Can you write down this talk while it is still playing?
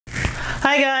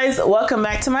Hi guys, welcome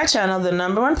back to my channel, the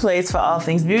 #1 place for all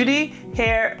things beauty,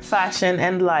 hair, fashion,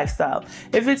 and lifestyle.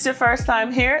 If it's your first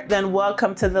time here, then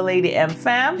welcome to the Lady M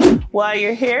fam. While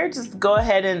you're here, just go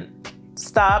ahead and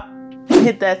stop,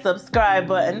 hit that subscribe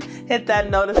button, hit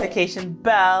that notification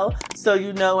bell so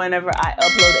you know whenever I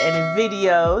upload any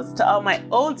videos. To all my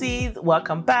oldies,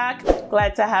 welcome back.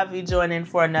 Glad to have you join in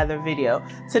for another video.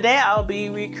 Today I'll be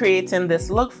recreating this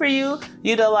look for you,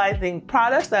 utilizing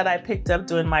products that I picked up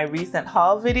doing my recent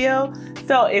haul video.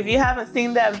 So if you haven't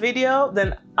seen that video,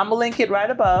 then I'm gonna link it right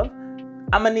above.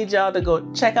 I'm gonna need y'all to go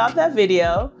check out that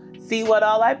video, see what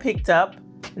all I picked up,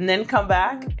 and then come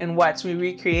back and watch me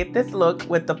recreate this look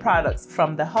with the products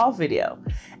from the haul video.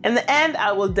 In the end,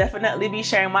 I will definitely be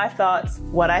sharing my thoughts,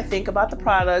 what I think about the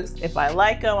products, if I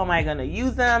like them, am I gonna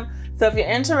use them? So if you're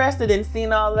interested in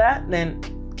seeing all that, then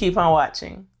keep on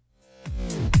watching.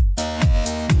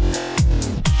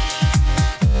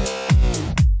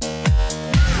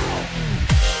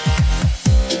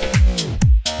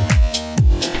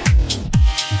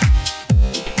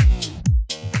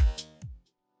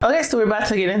 Okay, so we're about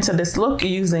to get into this look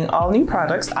using all new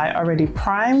products. I already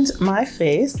primed my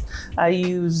face. I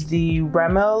used the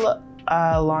Rimmel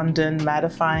London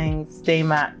Mattifying Stay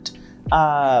Matte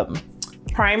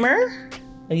primer.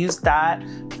 I used that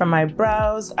for my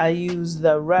brows. I used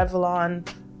the Revlon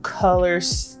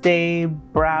Colorstay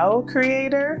Brow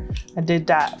Creator. I did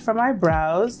that for my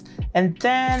brows. And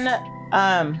then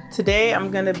today I'm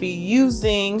gonna be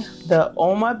using the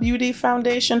Uoma Beauty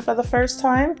Foundation for the first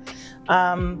time.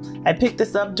 I picked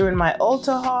this up during my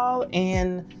Ulta haul,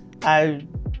 and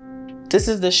this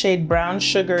is the shade Brown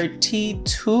Sugar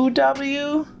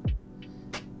T2W.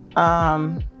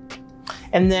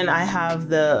 And then I have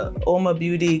the Uoma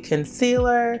Beauty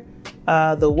Concealer,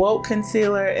 the Woke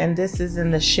Concealer, and this is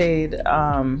in the shade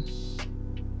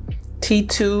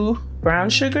T2 Brown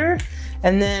Sugar.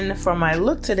 And then for my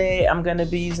look today, I'm gonna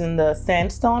be using the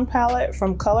Sandstone palette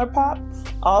from Colourpop.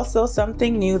 Also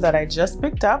something new that I just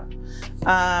picked up.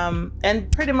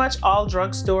 And pretty much all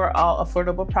drugstore, all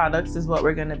affordable products is what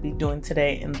we're gonna be doing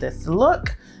today in this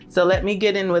look. So let me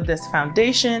get in with this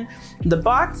foundation. The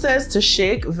box says to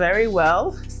shake very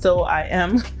well, so I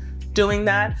am doing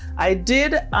that. I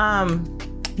did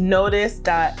notice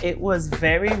that it was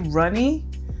very runny.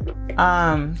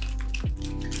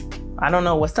 I don't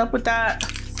know what's up with that.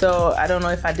 So I don't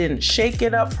know if I didn't shake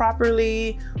it up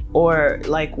properly or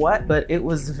like what, but it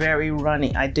was very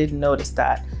runny. I did notice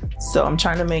that. So I'm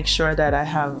trying to make sure that I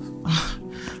have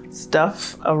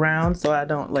stuff around so I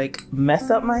don't like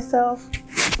mess up myself.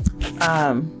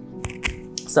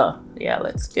 So yeah,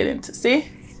 let's get into, see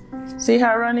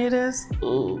how runny it is?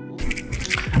 Ooh.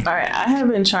 All right, I have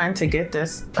been trying to get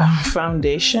this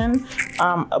foundation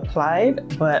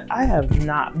applied, but I have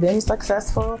not been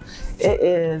successful. It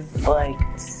is like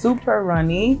super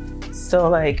runny. So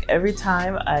like every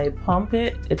time I pump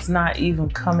it, it's not even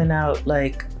coming out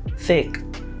like thick.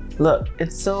 Look,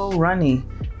 it's so runny.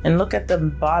 And look at the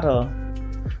bottle.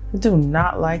 I do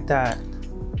not like that.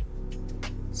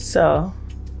 So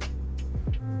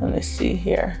let me see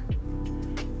here.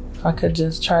 If I could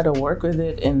just try to work with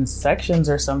it in sections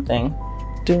or something.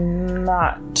 Don't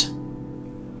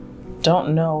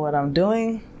know what I'm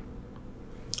doing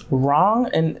wrong,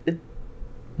 and it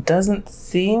doesn't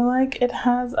seem like it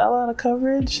has a lot of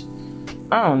coverage.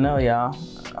 I don't know, y'all.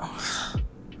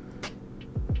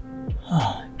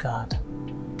 Oh my God.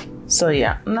 So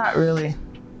yeah, not really.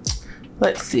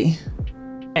 Let's see.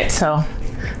 All right, so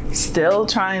still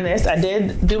trying this. I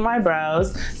did do my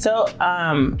brows. So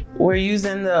we're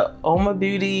using the Uoma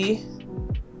Beauty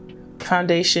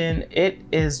foundation. It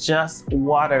is just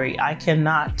watery. I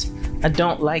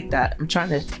don't like that. I'm trying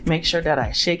to make sure that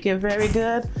I shake it very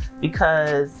good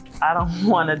because I don't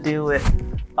want to deal with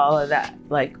all of that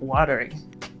like watery.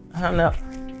 I don't know.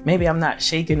 Maybe I'm not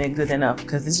shaking it good enough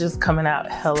because it's just coming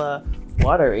out hella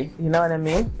watery. You know what I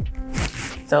mean?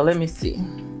 So let me see.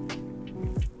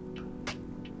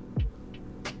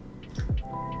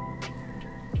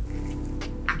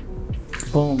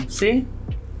 Boom, see?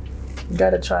 You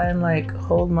gotta try and like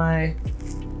hold my,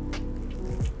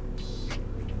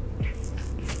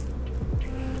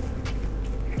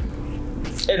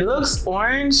 it looks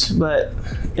orange, but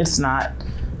it's not.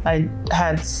 I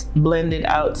had blended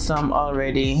out some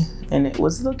already and it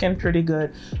was looking pretty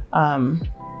good.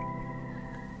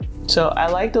 So I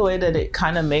like the way that it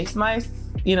kind of makes my,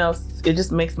 it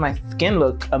just makes my skin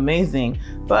look amazing.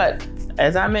 But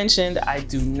as I mentioned, I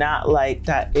do not like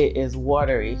that it is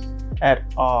watery at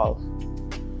all.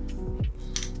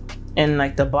 And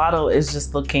like the bottle is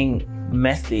just looking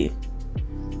messy.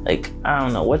 Like, I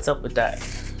don't know what's up with that.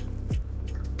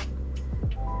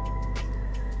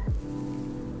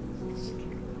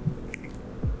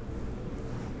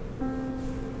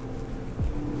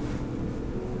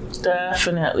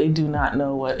 definitely do not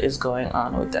know what is going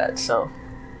on with that. So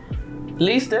at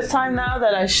least this time, now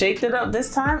that I shaked it up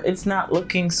this time, it's not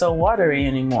looking so watery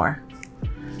anymore.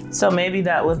 So maybe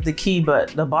that was the key, but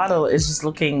the bottle is just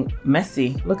looking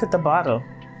messy. Look at the bottle.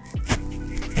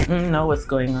 I don't know what's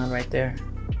going on right there.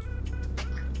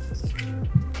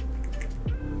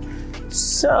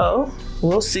 So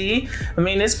we'll see. I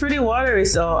mean, it's pretty watery,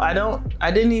 so I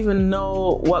didn't even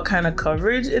know what kind of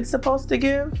coverage it's supposed to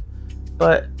give,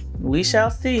 but we shall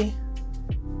see.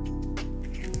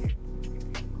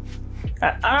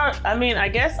 I mean, I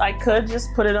guess I could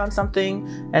just put it on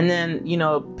something and then, you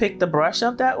know, pick the brush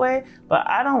up that way, but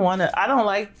I don't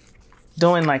like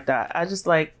doing like that. I just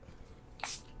like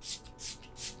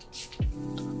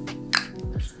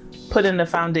putting the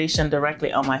foundation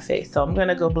directly on my face. So I'm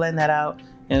gonna go blend that out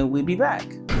and we'll be back.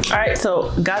 All right,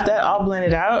 so got that all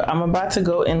blended out. I'm about to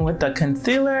go in with the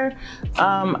concealer.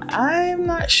 I'm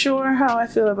not sure how I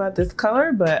feel about this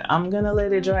color, but I'm gonna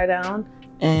let it dry down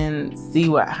and see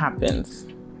what happens.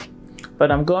 But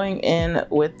I'm going in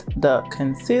with the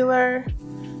concealer.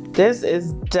 This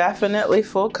is definitely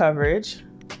full coverage,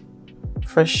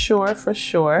 for sure, for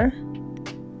sure.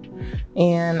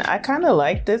 And I kind of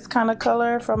like this kind of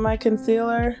color from my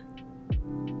concealer.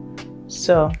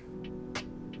 So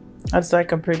that's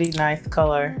like a pretty nice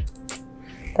color.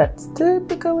 That's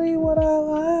typically what I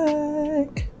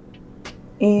like.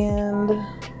 And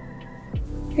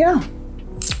yeah,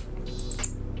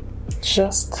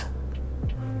 just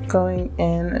going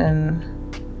in and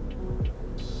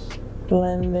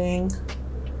blending,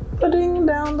 putting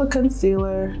down the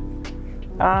concealer.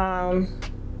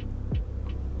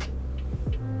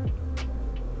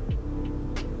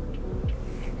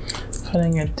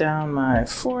 Putting it down my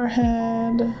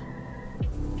forehead.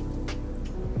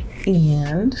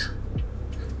 And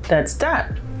that's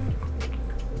that.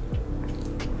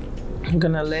 I'm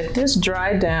gonna let this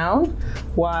dry down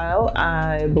while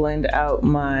I blend out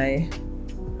my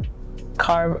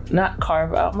not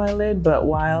carve out my lid, but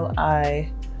while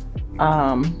I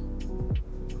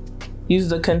use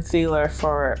the concealer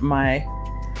for my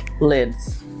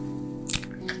lids.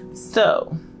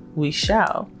 So we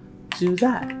shall do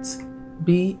that.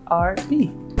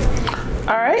 BRB.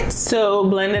 All right, so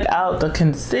blended out the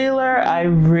concealer. I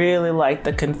really like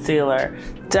the concealer.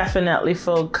 Definitely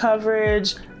full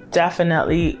coverage.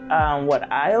 Definitely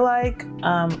what I like.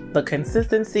 The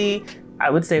consistency, I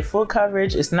would say full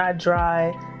coverage. It's not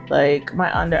dry. Like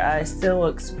my under eye still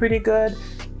looks pretty good.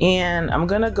 And I'm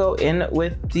gonna go in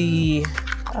with the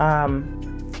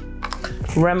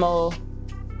Rimmel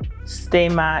Stay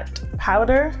Matte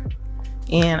powder.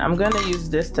 And I'm gonna use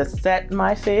this to set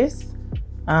my face.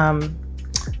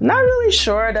 Not really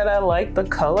sure that I like the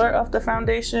color of the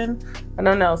foundation. I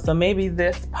don't know, so maybe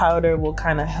this powder will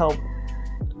kind of help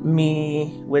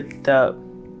me with the,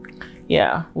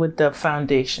 yeah, with the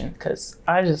foundation, because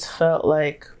I just felt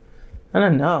like, I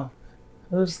don't know,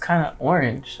 it was kind of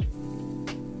orange.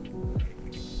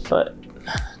 But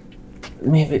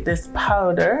maybe this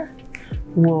powder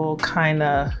will kind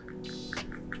of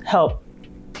help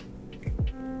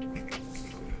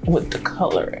with the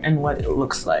color and what it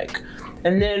looks like.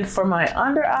 And then for my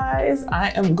under eyes, I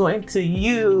am going to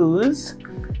use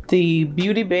the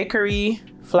Beauty Bakery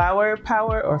flower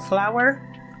powder,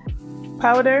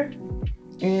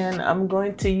 and I'm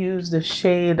going to use the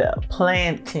shade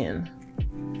Plantain,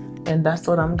 and that's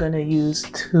what I'm gonna use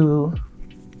to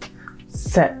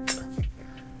set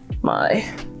my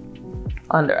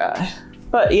under eye.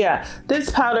 But yeah,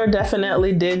 this powder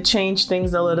definitely did change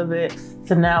things a little bit.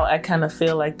 So now I kind of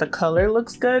feel like the color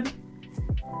looks good.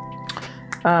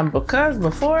 Because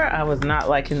before I was not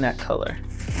liking that color.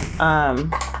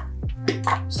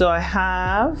 So I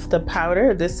have the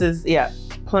powder. This is, yeah,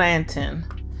 Plantain.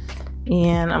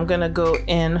 And I'm gonna go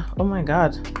in, oh my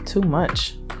God, too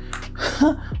much.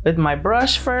 With my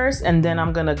brush first, and then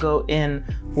I'm gonna go in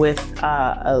with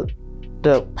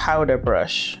the powder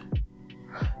brush.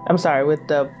 I'm sorry, with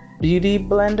the Beauty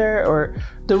Blender or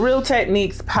the Real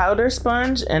Techniques powder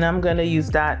sponge, and I'm gonna use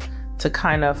that to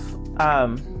kind of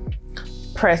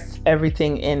press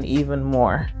everything in even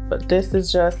more. But this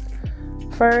is just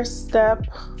first step.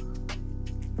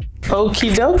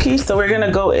 Okie dokie, so we're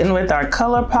gonna go in with our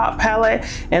Colourpop palette.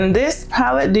 And this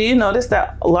palette, do you notice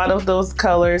that a lot of those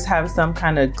colors have some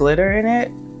kind of glitter in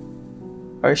it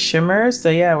or shimmers? So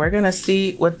yeah, we're gonna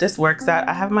see what this works at.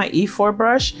 I have my E4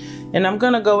 brush and I'm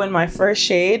gonna go in my first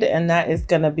shade, and that is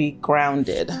gonna be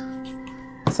Grounded.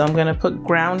 So I'm gonna put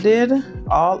Grounded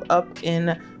all up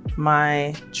in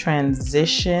my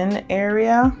transition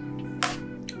area,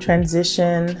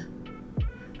 transition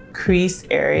crease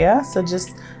area. So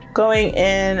just going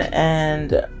in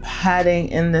and patting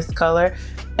in this color.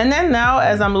 And then now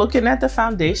as I'm looking at the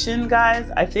foundation,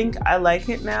 guys, I think I like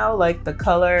it now. Like the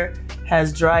color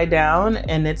has dried down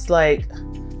and it's like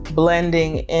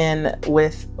blending in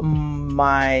with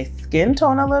my skin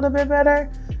tone a little bit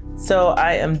better. So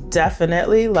I am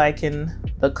definitely liking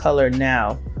the color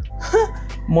now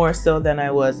more so than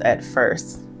I was at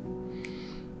first.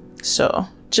 So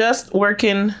just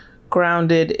working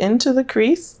grounded into the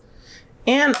crease.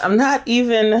 And I'm not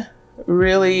even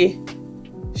really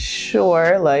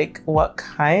sure like what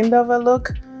kind of a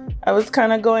look I was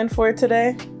kind of going for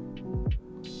today,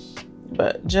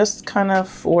 but just kind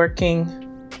of working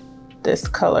this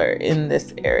color in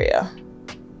this area.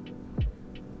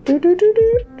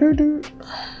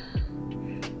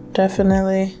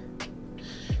 Definitely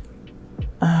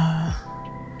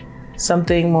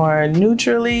something more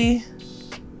neutrally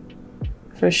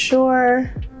for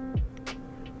sure.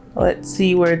 Let's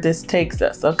see where this takes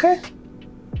us, okay?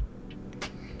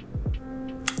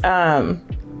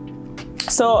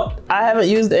 So I haven't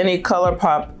used any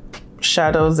Colourpop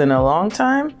shadows in a long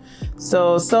time.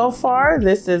 So far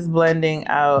this is blending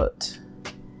out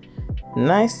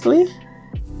nicely.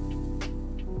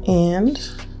 And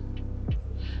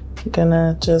I'm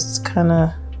gonna just kind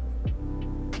of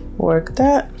work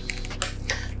that.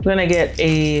 I'm gonna get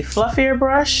a fluffier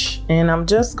brush and I'm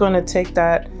just gonna take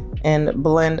that and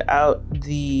blend out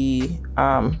the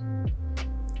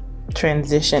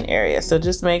transition area. So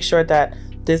just make sure that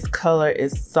this color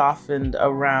is softened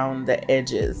around the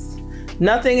edges.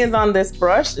 Nothing is on this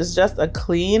brush, it's just a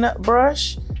clean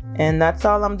brush, and that's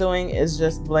all I'm doing is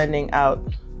just blending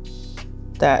out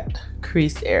that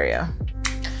crease area.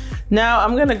 Now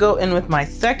I'm gonna go in with my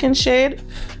second shade.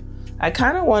 I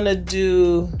kind of want to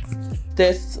do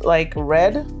this like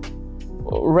red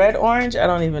orange, I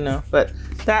don't even know, but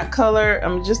that color,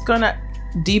 I'm just gonna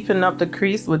deepen up the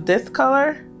crease with this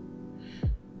color.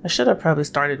 I should have probably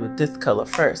started with this color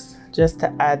first, just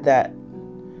to add that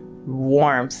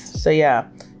warmth. So yeah,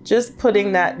 just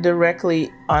putting that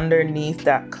directly underneath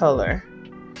that color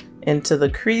into the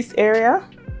crease area.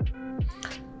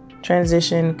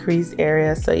 Transition crease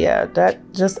area. So yeah,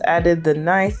 that just added the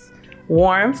nice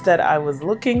warmth that I was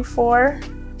looking for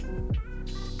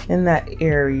in that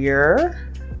area.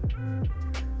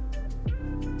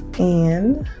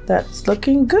 And that's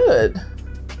looking good.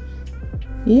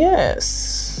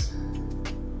 Yes,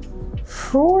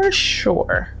 for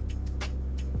sure.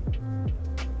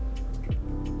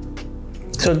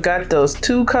 So got those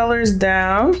two colors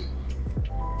down.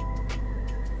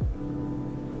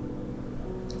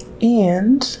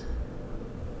 And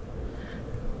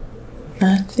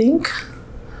I think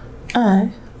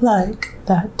I like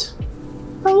that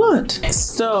a lot.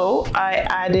 So I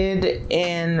added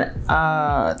in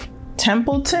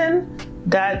Templeton.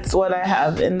 That's what I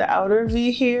have in the outer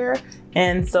V here.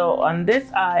 And so on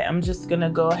this eye, I'm just gonna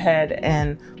go ahead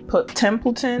and put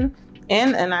Templeton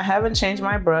in, and I haven't changed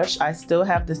my brush. I still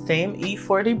have the same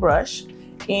E40 brush.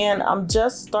 And I'm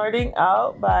just starting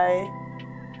out by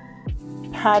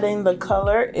patting the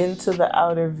color into the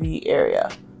outer V area.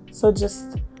 So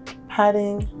just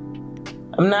patting.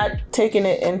 I'm not taking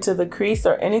it into the crease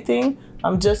or anything.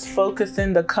 I'm just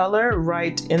focusing the color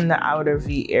right in the outer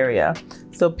V area.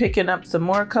 So picking up some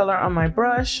more color on my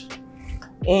brush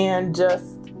and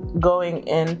just going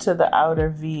into the outer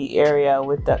V area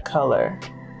with that color.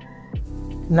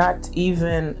 Not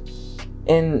taking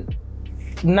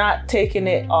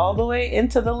it all the way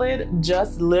into the lid,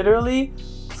 just literally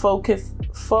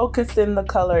focusing the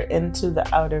color into the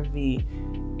outer V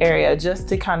area, just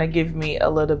to kind of give me a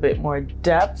little bit more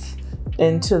depth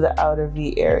into the outer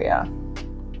V area.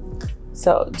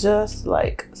 So just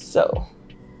like so.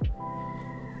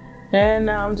 And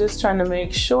now I'm just trying to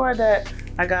make sure that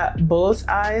I got both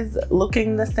eyes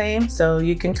looking the same. So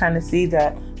you can kind of see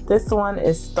that this one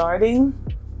is starting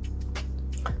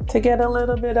to get a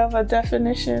little bit of a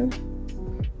definition.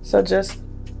 So just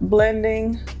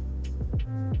blending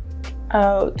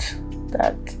out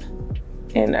that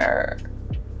inner,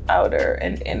 outer,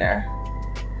 and inner.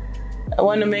 I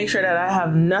want to make sure that I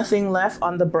have nothing left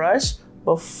on the brush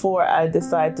before I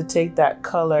decide to take that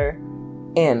color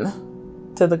in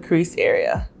to the crease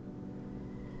area.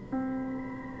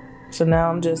 So now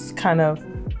I'm just kind of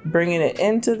bringing it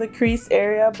into the crease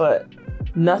area, but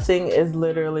nothing is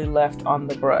literally left on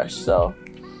the brush. So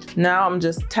now I'm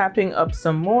just tapping up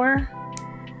some more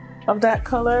of that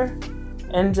color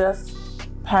and just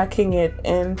packing it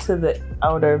into the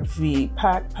outer V.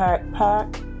 Pack, pack, pack.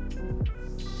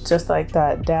 Just like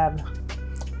that, dab.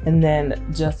 And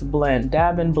then just blend,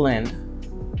 dab and blend.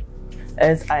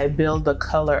 as I build the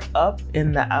color up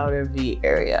in the outer V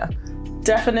area.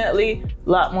 Definitely a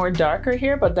lot more darker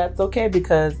here, but that's okay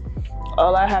because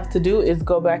all I have to do is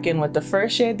go back in with the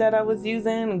first shade that I was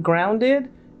using, Grounded,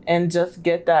 and just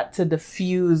get that to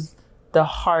diffuse the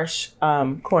harsh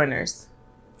corners.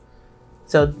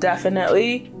 So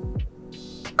definitely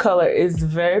color is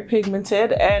very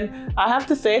pigmented, and I have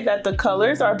to say that the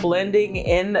colors are blending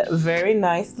in very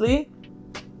nicely,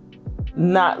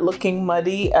 not looking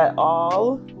muddy at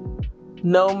all,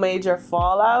 no major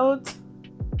fallout,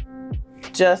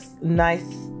 just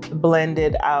nice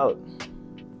blended out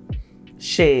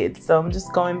shades. So I'm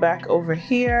just going back over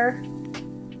here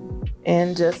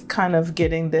and just kind of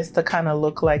getting this to kind of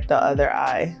look like the other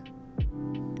eye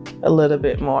a little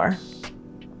bit more.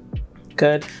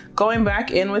 Good. Going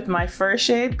back in with my first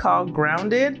shade called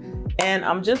Grounded, and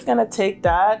I'm just gonna take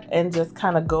that and just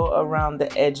kind of go around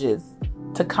the edges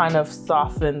to kind of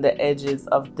soften the edges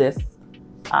of this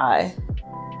eye,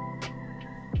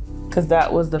 because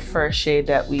that was the first shade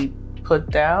that we put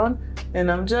down,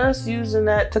 and I'm just using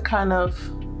that to kind of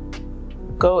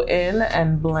go in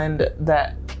and blend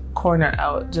that corner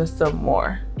out just some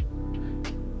more.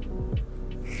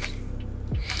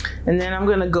 And then I'm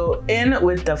gonna go in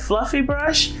with the fluffy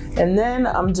brush, and then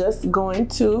I'm just going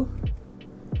to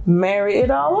marry it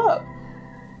all up.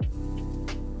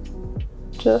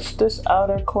 Just this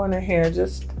outer corner here,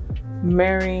 just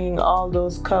marrying all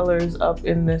those colors up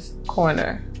in this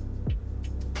corner.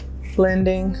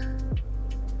 Blending.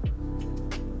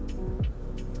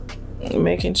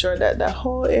 Making sure that the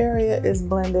whole area is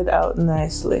blended out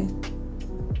nicely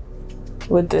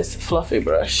with this fluffy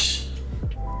brush.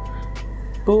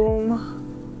 Boom.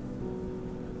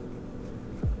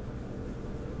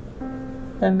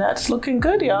 And that's looking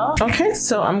good, y'all. Okay,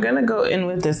 so I'm gonna go in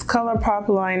with this Colourpop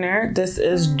liner. This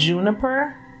is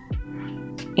Juniper.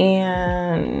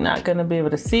 And not gonna be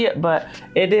able to see it, but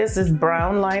it is this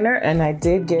brown liner, and I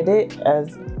did get it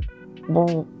as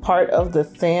part of the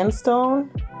Sandstone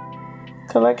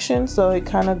collection, so it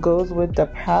kind of goes with the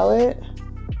palette.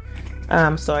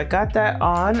 So I got that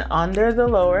on under the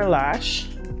lower lash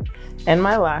and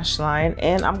my lash line,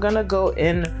 and I'm gonna go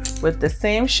in with the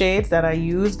same shades that I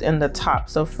used in the top.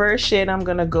 So first shade, I'm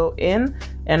gonna go in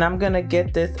and I'm gonna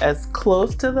get this as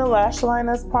close to the lash line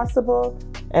as possible,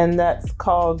 and that's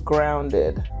called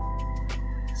Grounded.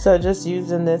 So just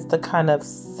using this to kind of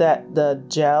set the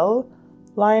gel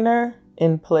liner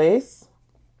in place.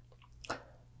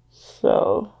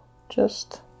 So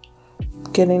just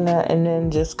getting that and then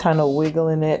just kind of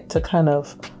wiggling it to kind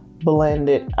of blend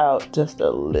it out just a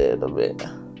little bit.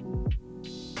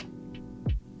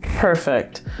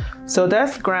 Perfect. So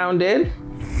that's Grounded.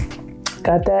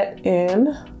 Got that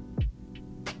in.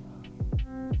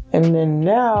 And then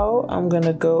now I'm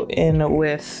gonna go in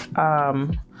with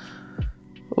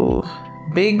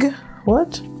Big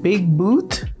Boot? Big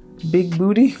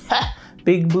Booty?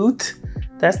 Big Boot.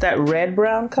 That's that red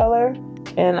brown color.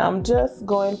 And I'm just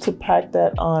going to pack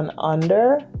that on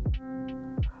under,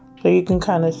 so you can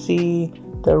kind of see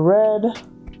the red.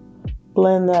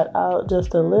 Blend that out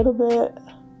just a little bit.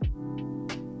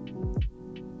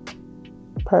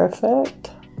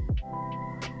 Perfect.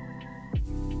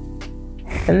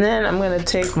 And then I'm gonna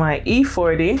take my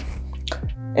E40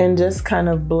 and just kind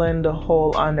of blend the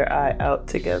whole under eye out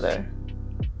together.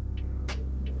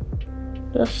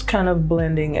 Just kind of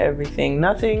blending everything.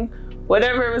 Nothing,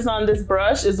 whatever is on this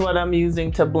brush is what I'm using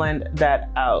to blend that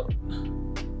out.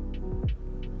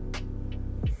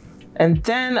 And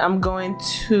then I'm going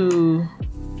to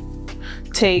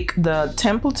take the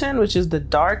Templeton, which is the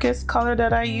darkest color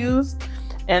that I use,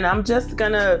 and I'm just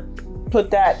gonna put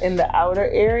that in the outer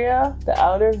area, the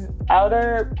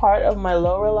outer part of my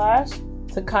lower lash,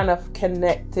 to kind of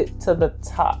connect it to the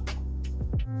top,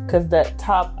 because that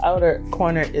top outer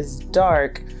corner is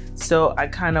dark, so I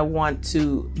kind of want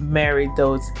to marry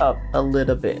those up a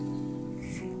little bit.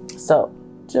 So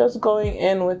just going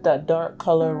in with that dark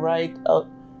color right up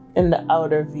in the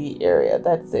outer V area.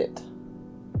 That's it.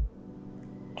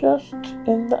 Just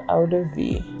in the outer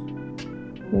V.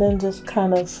 And then just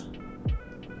kind of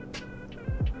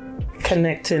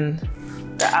connecting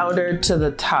the outer to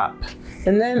the top.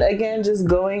 And then again, just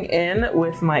going in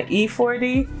with my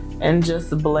E40 and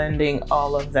just blending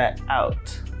all of that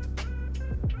out.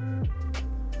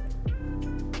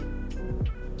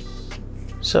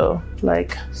 So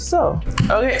like so.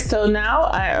 Okay, so now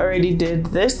I already did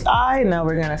this eye. Now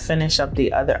we're gonna finish up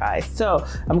the other eye. So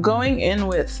I'm going in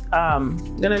with,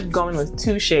 gonna go in with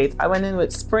two shades. I went in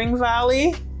with Spring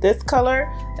Valley, this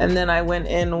color, and then I went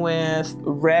in with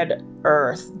Red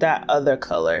Earth, that other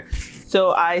color.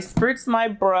 So I spritzed my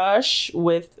brush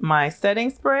with my setting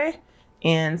spray,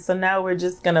 And so now we're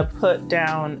just gonna put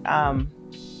down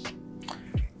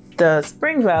the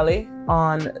Spring Valley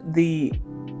on the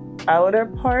outer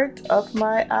part of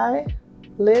my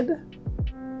eyelid.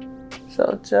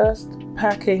 So just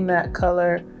packing that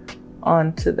color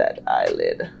onto that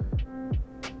eyelid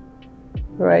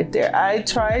right there. I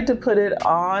tried to put it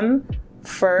on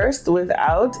first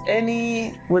without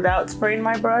spraying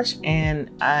my brush, and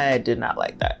I did not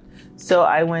like that. So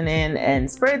I went in and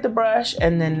sprayed the brush,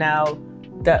 and then now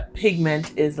the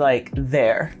pigment is like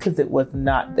there because it was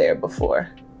not there before.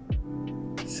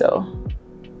 So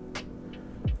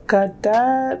got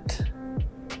that.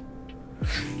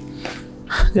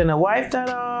 I'm gonna wipe that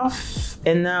off,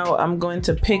 and now I'm going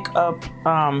to pick up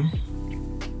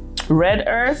Red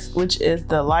Earth, which is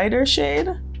the lighter shade.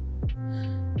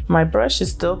 My brush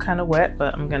is still kind of wet,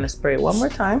 but I'm gonna spray it one more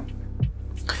time.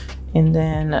 And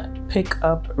then pick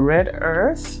up Red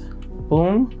Earth,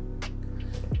 boom.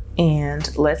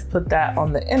 And let's put that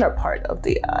on the inner part of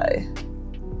the eye.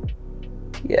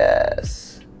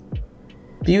 Yes.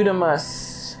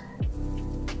 Beautimus.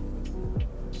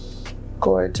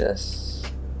 Gorgeous.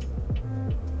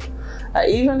 I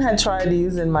even had tried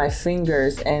using my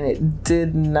fingers and it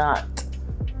did not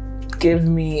give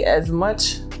me as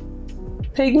much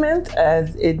pigment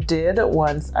as it did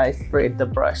once I sprayed the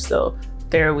brush. So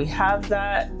there we have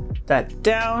that. That's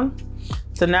down.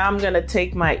 So now I'm gonna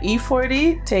take my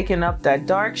E40, taking up that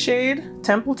dark shade,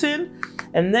 Templeton,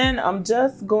 and then I'm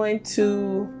just going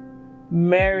to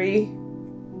marry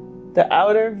the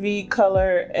outer V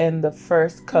color and the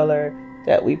first color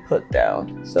that we put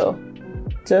down. So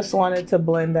just wanted to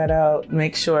blend that out,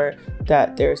 make sure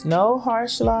that there's no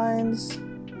harsh lines.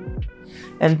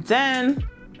 And then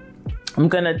I'm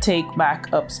gonna take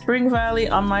back up Spring Valley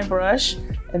on my brush,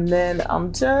 and then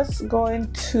I'm just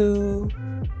going to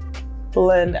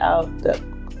blend out the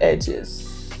edges,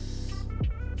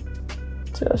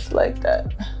 just like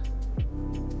that.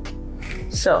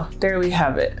 So there we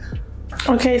have it.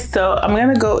 Okay, so I'm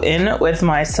gonna go in with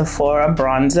my Sephora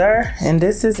bronzer, and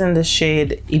this is in the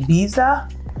shade Ibiza.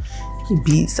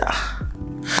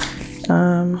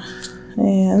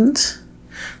 And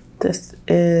this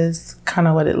is kind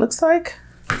of what it looks like.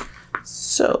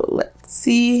 So let's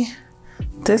see.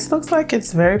 This looks like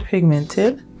it's very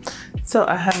pigmented. So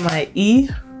I have my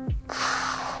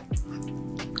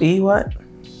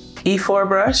E4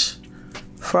 brush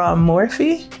from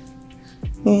Morphe,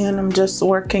 and I'm just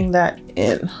working that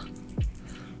in.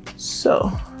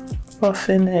 So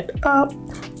buffing it up,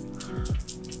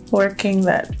 working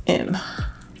that in.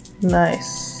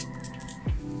 Nice.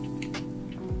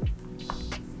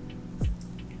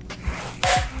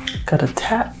 Got a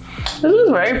tap. This is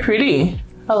very pretty.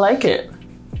 I like it.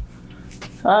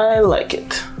 I like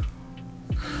it.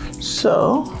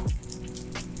 So,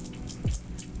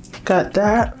 got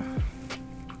that.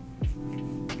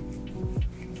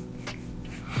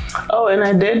 Oh, and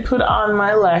I did put on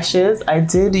my lashes. I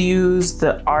did use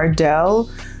the Ardell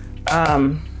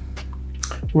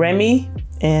Remy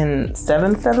in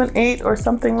 778 or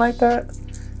something like that.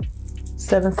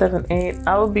 778.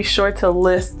 I will be sure to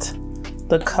list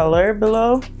the color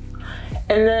below.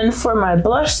 And then for my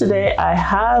blush today, I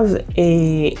have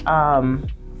a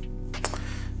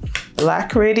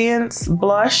Black Radiance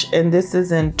blush, and this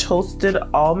is in Toasted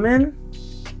Almond.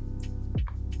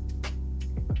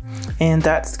 And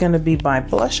that's gonna be my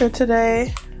blusher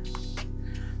today.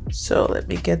 So let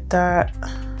me get that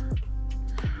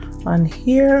on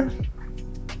here.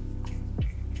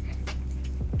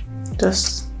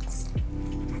 Just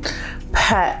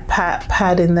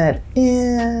patting that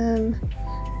in.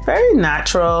 Very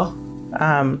natural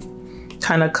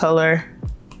kind of color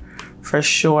for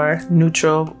sure.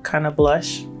 Neutral kind of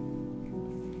blush.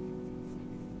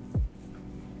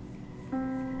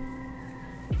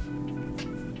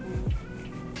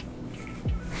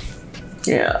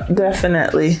 Yeah,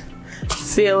 definitely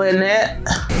feeling it.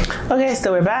 Okay,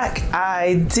 so we're back.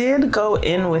 I did go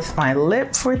in with my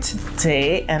lip for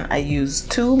today, and I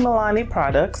used two Milani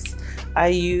products. I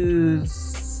use,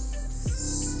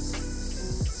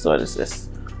 what is this?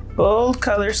 Bold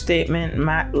Color Statement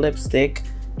Matte Lipstick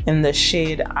in the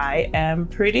shade I Am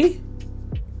Pretty.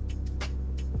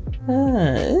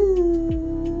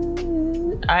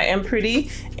 I Am Pretty,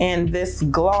 and this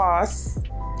gloss,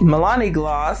 Milani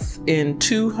gloss in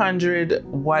 200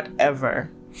 whatever.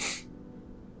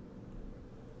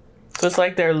 So it's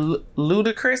like they're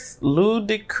ludicrous,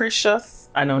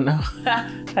 I don't know.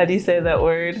 How do you say that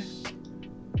word?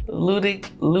 Ludicrous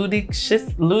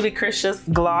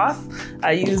gloss.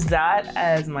 I use that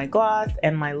as my gloss,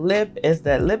 and my lip is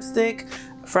that lipstick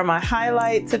For my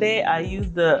highlight today, I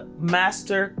used the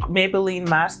Maybelline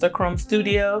Master Chrome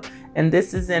Studio, and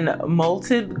this is in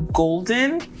Molten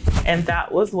Golden, and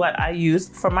that was what I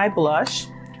used for my blush.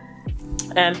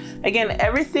 And again,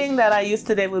 everything that I used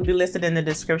today will be listed in the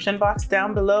description box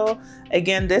down below.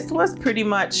 Again, this was pretty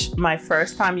much my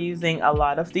first time using a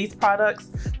lot of these products.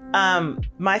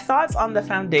 My thoughts on the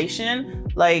foundation,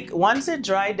 like once it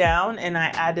dried down and I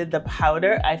added the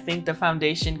powder, I think the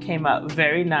foundation came out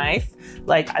very nice.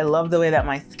 Like I love the way that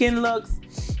my skin looks.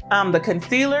 The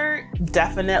concealer,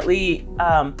 definitely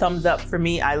thumbs up for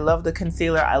me. I love the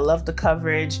concealer, I love the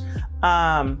coverage.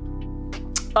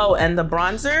 Oh, and the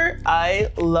bronzer, I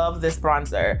love this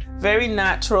bronzer. Very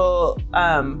natural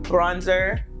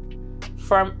bronzer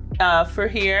for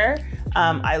here.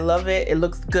 I love it. It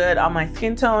looks good on my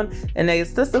skin tone. And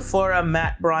it's the Sephora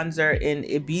matte bronzer in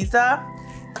Ibiza.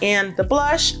 And the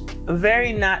blush,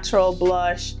 very natural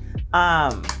blush,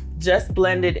 just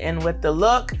blended in with the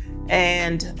look.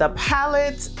 And the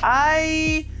palette,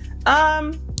 I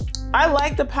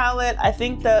like the palette. I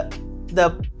think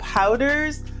the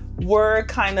powders were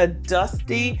kind of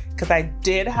dusty because I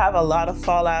did have a lot of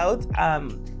fallout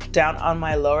down on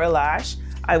my lower lash.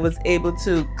 I was able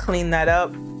to clean that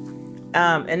up.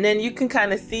 And then you can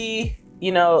kind of see,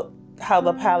 you know, how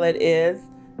the palette is.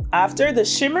 After, the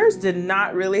shimmers did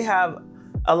not really have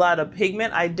a lot of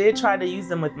pigment. I did try to use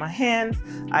them with my hands.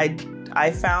 I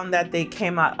found that they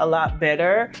came out a lot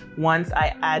better once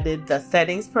I added the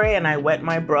setting spray and I wet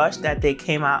my brush, that they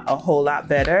came out a whole lot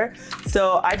better.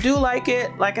 So I do like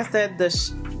it. Like I said,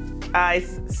 I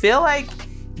feel like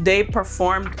they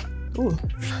performed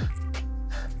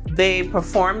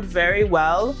very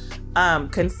well,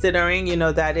 considering, you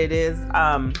know, that it is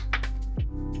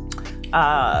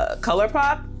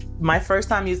Colourpop. My first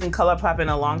time using Colourpop in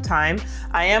a long time.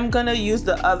 I am gonna use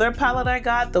the other palette I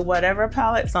got, the Whatever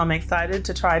palette, so I'm excited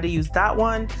to try to use that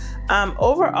one.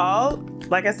 Overall,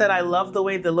 like I said, I love the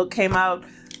way the look came out.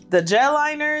 The gel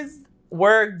liners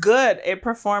were good. It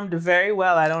performed very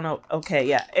well. I don't know, okay,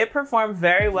 yeah, it performed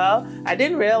very well. I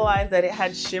didn't realize that it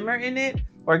had shimmer in it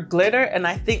or glitter, and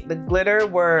I think the glitter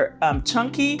were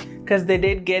chunky because they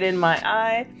did get in my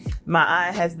eye. My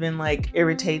eye has been like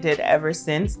irritated ever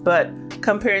since, but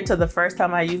comparing to the first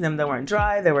time I used them, they weren't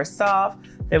dry, they were soft,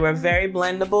 they were very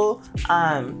blendable.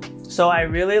 So I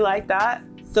really like that.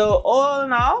 So all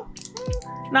in all,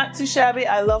 not too shabby.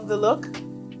 I love the look.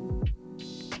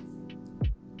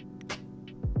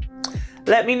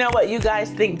 Let me know what you guys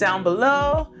think down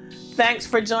below. Thanks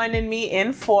for joining me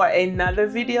in for another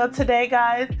video today,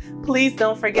 guys. Please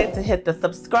don't forget to hit the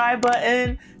subscribe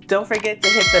button. Don't forget to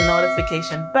hit the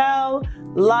notification bell.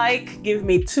 Like, give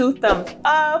me 2 thumbs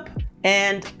up.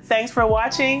 And thanks for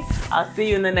watching. I'll see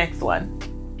you in the next one.